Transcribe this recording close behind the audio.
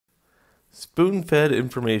Spoon-fed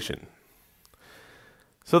information.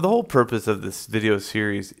 So the whole purpose of this video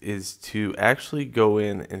series is to actually go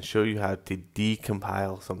in and show you how to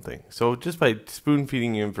decompile something. So just by spoon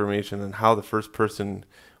feeding you information on how the first person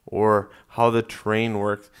or how the terrain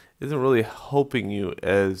works isn't really helping you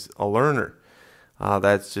as a learner.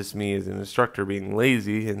 That's just me as an instructor being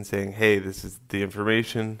lazy and saying, hey, this is the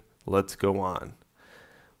information, let's go on.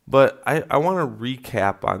 But I want to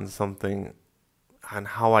recap on something on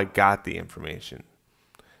how I got the information.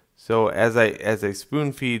 So as I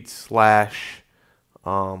spoon feed slash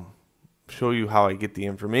show you how I get the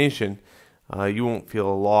information, you won't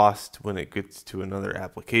feel lost when it gets to another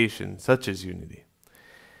application such as Unity.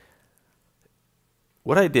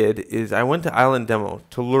 What I did is I went to Island Demo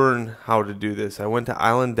to learn how to do this. I went to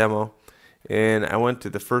Island Demo and I went to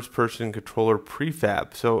the first person controller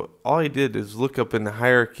prefab. So all I did is look up in the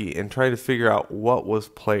hierarchy and try to figure out what was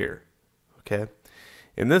player. Okay.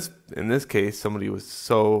 In this case, somebody was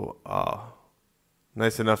so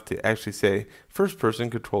nice enough to actually say first person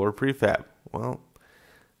controller prefab. Well,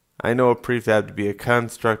 I know a prefab to be a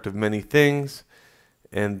construct of many things,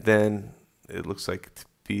 and then it looks like to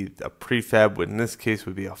be a prefab, in this case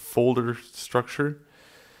would be a folder structure,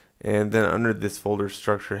 and then under this folder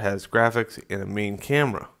structure has graphics and a main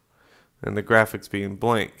camera, and the graphics being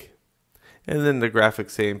blank, and then the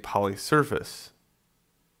graphics saying poly surface.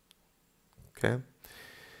 Okay.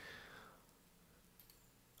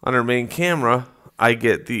 Under main camera, I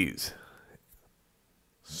get these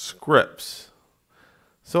scripts.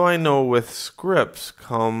 So I know with scripts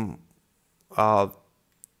come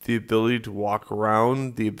the ability to walk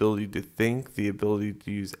around, the ability to think, the ability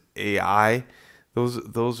to use AI.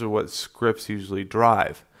 Those are what scripts usually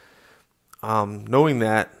drive. Knowing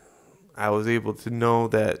that, I was able to know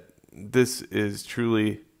that this is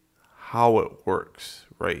truly how it works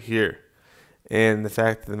right here. And the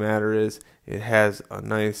fact of the matter is, it has a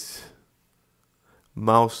nice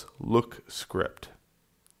mouse look script.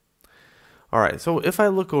 Alright, so if I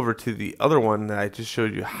look over to the other one that I just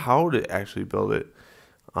showed you how to actually build it,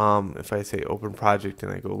 if I say open project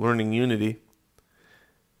and I go learning Unity,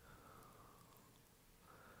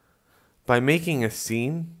 by making a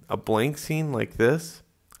scene, a blank scene like this,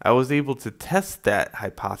 I was able to test that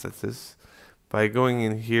hypothesis by going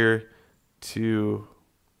in here to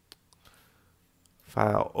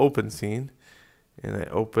File, Open Scene, and I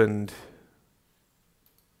opened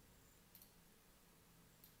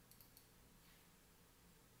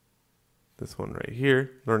this one right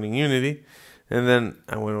here, Learning Unity, and then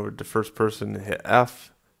I went over to first person and hit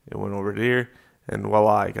F. It went over to here, and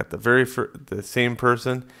voila, I got the same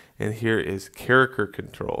person, and here is character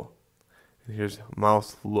control, and here's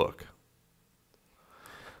mouse look.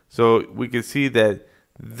 So we can see that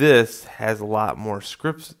this has a lot more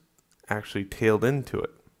scripts actually tailed into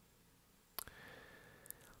it.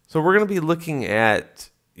 So we're going to be looking at,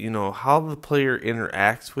 how the player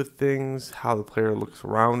interacts with things, how the player looks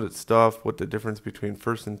around at stuff, what the difference between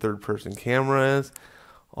first and third person camera is,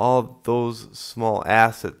 all those small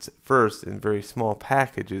assets first in very small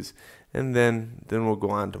packages, and then we'll go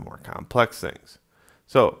on to more complex things.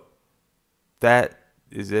 So that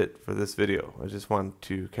is it for this video. I just want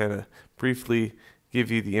to kind of briefly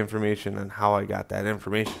give you the information on how I got that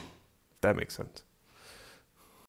information. That makes sense.